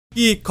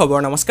কি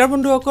খবৰ নমস্কাৰ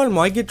বন্ধুসকল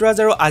মই GituRaj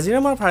আৰু আজিৰ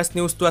আমাৰ ফাৰ্স্ট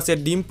নিউজটো আছে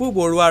ডিম্পু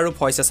বৰুৱা আৰু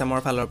ভয়েস আসামৰ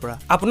ফালৰ পৰা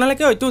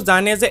আপোনালোকে হয়তো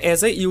জানে যে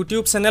as a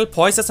YouTube channel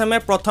voice আসামে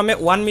প্ৰথমে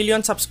 1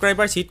 মিলিয়ন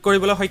সাবস্ক্ৰাইবাৰ হিট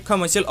কৰিবলৈ সক্ষম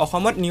হৈছিল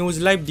অসমত নিউজ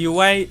লাইভ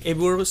ডিৱাই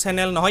এবোৰ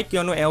চেনেল নহয়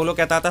কিয়নো এওলোক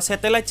এটা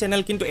স্যাটেলাইট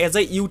চেনেল কিন্তু as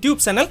a YouTube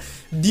channel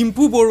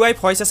Dimpu বৰুৱাই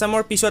ভয়েস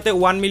আসামৰ পিছতে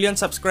 1 মিলিয়ন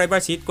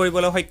সাবস্ক্ৰাইবাৰ হিট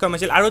কৰিবলৈ সক্ষম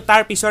হৈছিল আৰু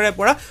তাৰ পিছৰে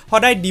পৰা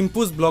সদায়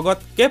ডিম্পুজ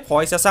ব্লগতকে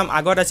ভয়েস আসাম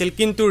আগত আছিল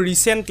কিন্তু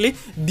ৰিসেন্টলি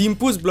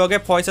ডিম্পুজ ব্লগে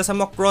ভয়েস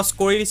আসামক ক্ৰছ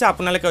কৰি দিছে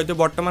আপোনালোকে হয়তো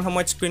বৰ্তমান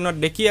সময়ত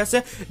দেখি আছে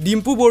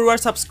ডিম্পু বৰুৱাৰ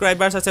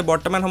সাবস্ক্ৰাইবাৰ্স আছে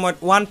বৰ্তমান সময়ত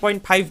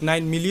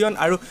 1.59 মিলিয়ন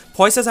আৰু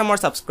ভয়েস আসামৰ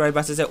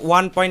সাবস্ক্ৰাইবাৰ্স আছে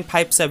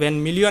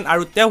 1.57 মিলিয়ন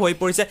আৰু তেওঁ হৈ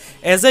পৰিছে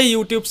এজ এ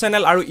ইউটিউব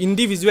চেনেল আৰু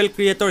ইন্ডিভিজুৱেল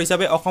ক্ৰিয়েটৰ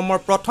হিচাপে অসমৰ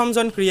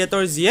প্ৰথমজন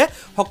ক্ৰিয়েটৰ যিয়ে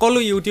সকলো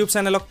ইউটিউব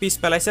চেনেলক পিছ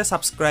পেলাইছে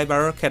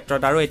সাবস্ক্ৰাইবাৰৰ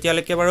ক্ষেত্ৰত আৰু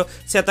এতিয়ালৈকে বাৰু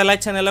স্যাটেলাইট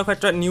চেনেলৰ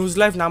ক্ষেত্ৰত নিউজ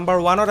লাইভ নাম্বাৰ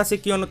 1ত আছে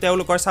কিয়নো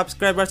তেওঁলোকৰ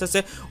সাবস্ক্ৰাইবাৰ্স আছে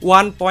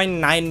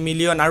 1.9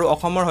 মিলিয়ন আৰু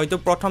অসমৰ হয়তো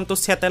প্ৰথমটো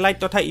স্যাটেলাইট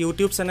তথা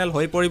ইউটিউব চেনেল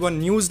হৈ পৰিব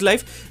নিউজ লাইভ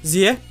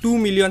যিয়ে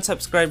 2 মিলিয়ন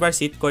সাবস্ক্ৰাইবাৰ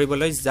হিট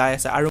কৰিবলৈ যায়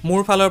আছে আৰু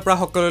মোৰ ফালৰ পৰা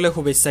সকলোলৈ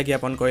শুভেচ্ছা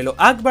জ্ঞাপন কৰিলো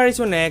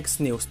আগবাঢ়িছো নেক্সট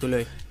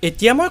নিউজটোলৈ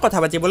এতিয়া মই কথা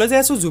পাতিবলৈ যাই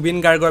আছো জুবিন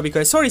গাৰ্গৰ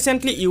বিষয়ে সো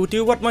ৰিসেন্টলি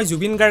ইউটিউবত মই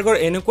জুবিন গাৰ্গৰ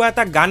এনেকুৱা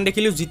এটা গান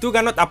দেখিলো যিটো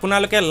গানত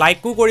আপোনালোকে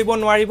লাইকও কৰিব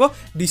নোৱাৰিব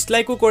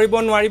ডিসলাইকও কৰিব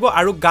নোৱাৰিব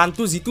আৰু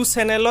গানটো যিটো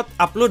চেনেলত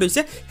আপলোড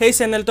হৈছে সেই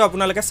চেনেলটো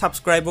আপোনালোকে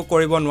সাবস্ক্ৰাইবও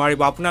কৰিব নোৱাৰিব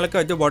আপোনালোকে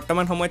হয়তো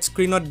বৰ্তমান সময়ত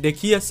স্ক্ৰিনত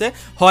দেখি আছে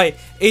হয়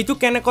এইটো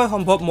কেনেকৈ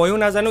সম্ভৱ ময়ো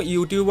নাজানো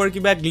ইউটিউবৰ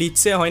কিবা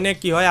গ্লিচে হয় নে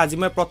কি হয় আজি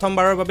মই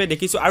প্ৰথমবাৰৰ বাবে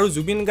দেখিছো আৰু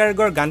জুবিন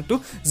গাৰ্গৰ গানটো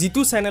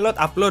যিটো চেনেলত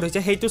আপলোড হৈছে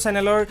সেইটো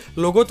চেনেলৰ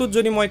লোগোটোত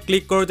যদি মই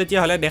ক্লিক কৰো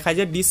তেতিয়া হলে দেখাই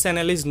যে this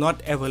channel is not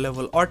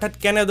available অৰ্থাৎ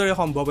কেনেদৰে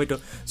সম্ভৱ এইটো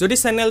যদি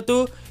চেনেলটো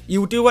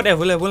ইউটিউবত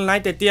এভেইলেবল নাই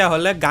তেতিয়া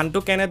হলে গানটো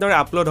কেনেদৰে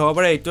আপলোড হ'ব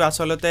পাৰে এইটো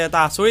আসলতে এটা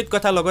আচৰিত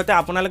কথা লগতে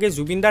আপোনালোকে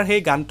জুবিনদাৰ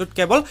সেই গানটোত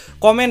কেৱল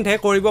কমেন্ট হে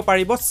কৰিব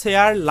পাৰিব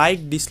শেয়াৰ লাইক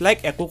ডিসলাইক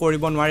একো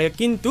কৰিব নোৱাৰে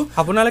কিন্তু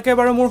আপোনালোকে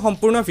বাৰু মোৰ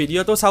সম্পূৰ্ণ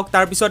ভিডিওটো চাওক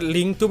তাৰ পিছত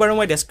লিংকটো বাৰু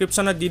মই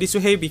ডেসক্ৰিপচনত দি দিছো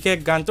সেই বিশেষ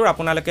গানটোৰ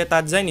আপোনালোকে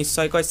তাত যাই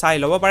নিশ্চয়কৈ চাই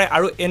ল'ব পাৰে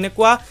আৰু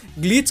এনেকুৱা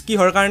গ্লিচ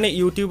কিহৰ কাৰণে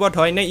ইউটিউবত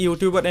হয় নে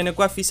ইউটিউবত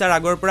এনেকুৱা ফিচাৰ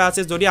আগৰ পৰা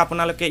আছে যদি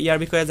আপোনালোকে ইয়াৰ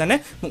বিষয়ে জানে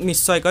মোক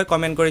নিশ্চয়কৈ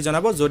কমেন্ট কৰি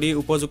জনাব যদি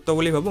উপযুক্ত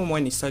বুলি ভাবো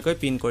মই নিশ্চয়কৈ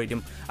পিন কৰি দিম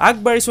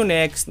আগবাঢ়িছো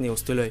নেক্সট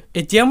নিউজটোলৈ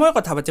এতিয়া মই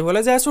কথা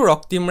পাতিবলৈ যাই আছো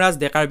ৰক্তিম ৰাজ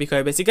ডেকাৰ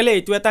বিষয়ে বেসিক্যালি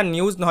এইটো এটা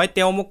নিউজ নহয়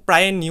তেওঁ মোক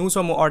প্ৰায় নিউজ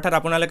সমূহ অৰ্থাৎ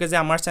আপোনালোকে যে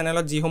আমাৰ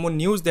চেনেলত যি সমূহ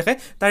নিউজ দেখে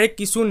তাৰে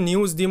কিছু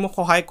নিউজ দি মোক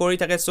সহায় কৰি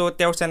থাকে সো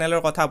তেওঁৰ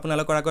চেনেলৰ কথা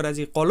আপোনালোকৰ আগত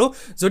আজি কলো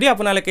যদি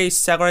আপোনালোকে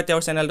ইচ্ছা কৰে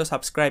তেওঁৰ চেনেলটো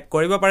সাবস্ক্ৰাইব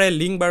কৰিব পাৰে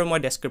লিংক বাৰু মই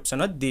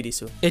ডেসক্ৰিপচনত দি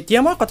দিছো এতিয়া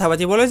মই কথা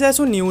পাতিবলৈ যাই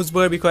আছো নিউজ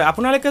বয়ৰ বিষয়ে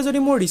আপোনালোকে যদি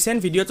মোৰ ৰিসেন্ট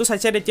ভিডিওটো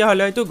চাইছে তেতিয়া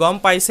হলে হয়তো গম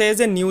পাইছে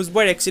যে নিউজ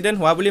বয়ৰ এক্সিডেন্ট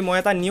হোৱা বুলি মই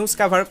এটা নিউজ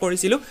কভাৰ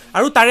কৰিছিলো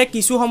আৰু তাৰে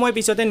কিছু সময়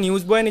পিছতে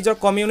নিউজ বয়ে নিজৰ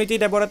কমিউনিটি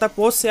টেবৰ এটা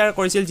পোষ্ট শেয়াৰ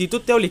কৰিছিল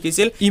যিটোত তেওঁ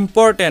লিখিছিল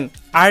important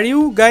Are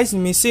you guys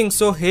missing?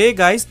 So hey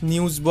guys,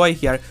 news boy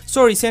here. So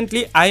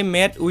recently I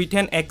met with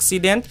an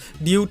accident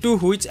due to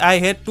which I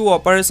had 2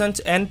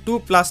 operations and 2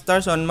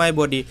 plasters on my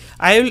body.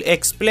 I will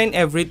explain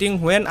everything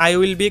when I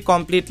will be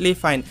completely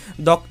fine.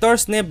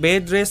 Doctors ne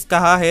bed rest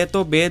kaha hai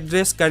to bed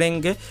rest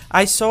karenge.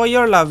 I saw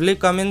your lovely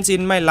comments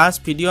in my last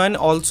video and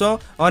also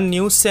on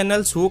news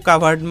channels who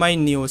covered my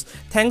news.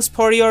 Thanks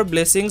for your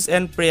blessings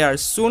and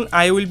prayers. Soon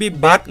I will be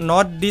back,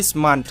 not this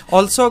month.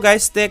 Also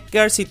guys, take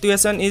care,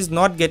 situation is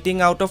not getting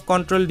out of control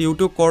due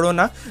to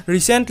corona.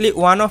 Recently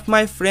one of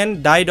my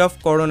friend died of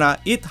corona.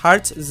 It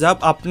hurts jab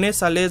apne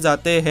sale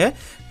jate hai.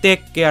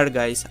 Tech care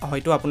guys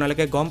হয়তো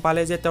আপোনালোকে গম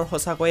পালে যে তেওঁৰ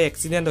হসাকৈ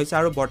accident হৈছে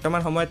আৰু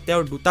বৰ্তমান সময়ত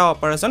তেওঁৰ দুটা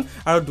অপাৰেচন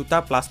আৰু দুটা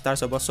প্লাষ্টাৰ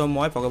হ'ব সো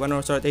মই ভগৱানৰ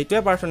ওচৰত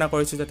এইটোৱে প্ৰাৰ্থনা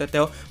কৰিছো যাতে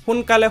তেওঁ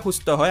সোনকালে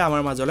সুস্থ হয়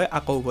আমাৰ মাজলৈ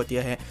আকৌ উভতি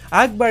আহে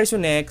আগবাঢ়িছো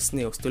নেক্সট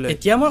নিউজটোলৈ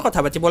এতিয়া মই কথা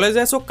পাতিবলৈ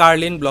যাই আছো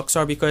কাৰ্লিন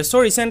ব্লগছৰ বিষয়ে সো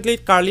ৰিসেন্টলি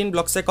কাৰ্লিন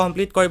ব্লগছে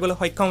কমপ্লিট কৰিবলৈ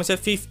সক্ষম হৈছে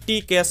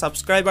 50k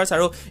সাবস্ক্ৰাইবাৰ্স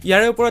আৰু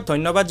ইয়াৰ ওপৰত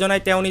ধন্যবাদ জনাই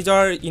তেওঁ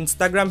নিজৰ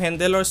ইনষ্টাগ্ৰাম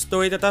হেণ্ডেলৰ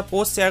ষ্টৰীত এটা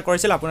পোষ্ট শেয়াৰ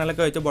কৰিছিল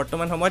আপোনালোকে হয়তো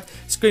বৰ্তমান সময়ত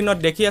স্ক্ৰিনত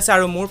দেখি আছে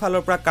আৰু মোৰ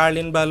ফালৰ পৰা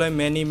কাৰ্লিন বালৈ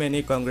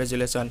মেনি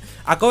কংগ্ৰেচুলেশ্যন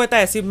আকৌ এটা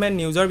এচিভমেন্ট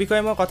নিউজৰ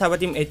বিষয়ে মই কথা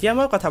পাতিম এতিয়া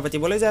মই কথা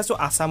পাতিবলৈ যাই আছো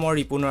আসামৰ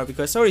ৰিপুনৰ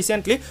বিষয়ে সো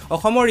ৰিসেন্টলি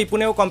অসমৰ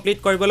ৰিপুনেও কমপ্লিট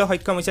কৰিবলৈ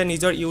সক্ষম হৈছে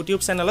নিজৰ ইউটিউব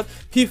চেনেলত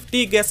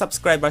 50k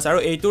সাবস্ক্ৰাইবাৰ্স আৰু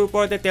এইটোৰ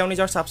ওপৰতে তেওঁ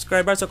নিজৰ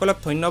সাবস্ক্ৰাইবাৰসকলক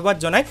ধন্যবাদ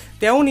জনাই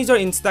তেওঁ নিজৰ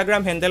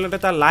ইনষ্টাগ্ৰাম হেণ্ডেলত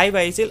এটা লাইভ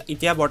আহিছিল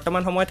এতিয়া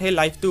বৰ্তমান সময়ত সেই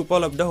লাইভটো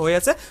উপলব্ধ হৈ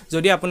আছে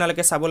যদি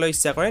আপোনালোকে চাবলৈ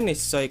ইচ্ছা কৰে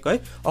নিশ্চয়কৈ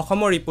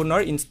অসমৰ ৰিপুনৰ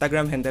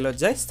ইনষ্টাগ্ৰাম হেণ্ডেলত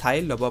যাই চাই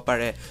ল'ব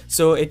পাৰে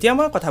সো এতিয়া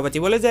মই কথা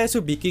পাতিবলৈ যাই আছো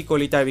বিকি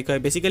কলিতাৰ বিষয়ে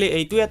বেসিক্যালি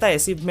এইটো এটা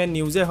এচিভমেন্ট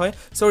নিউজে হয়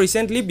সো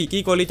ৰিসেন্টলি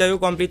বিকি কলিতায়ো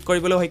কমপ্লিট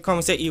কৰিবলৈ সক্ষম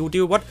হৈছে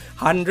ইউটিউবত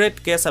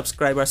 100k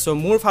সাবস্ক্ৰাইবাৰ সো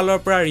মোৰ ফালৰ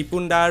পৰা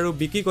ৰিপুনদা আৰু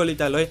বিকি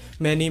কলিতালৈ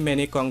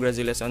মেনি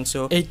কংগ্ৰেচুলেশ্যন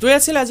সো এইটোৱে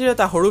আছিল আজিৰ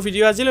এটা সৰু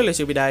ভিডিও আজিলৈ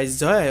লৈছো বিদায়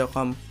জয়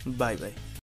অসম বাই বাই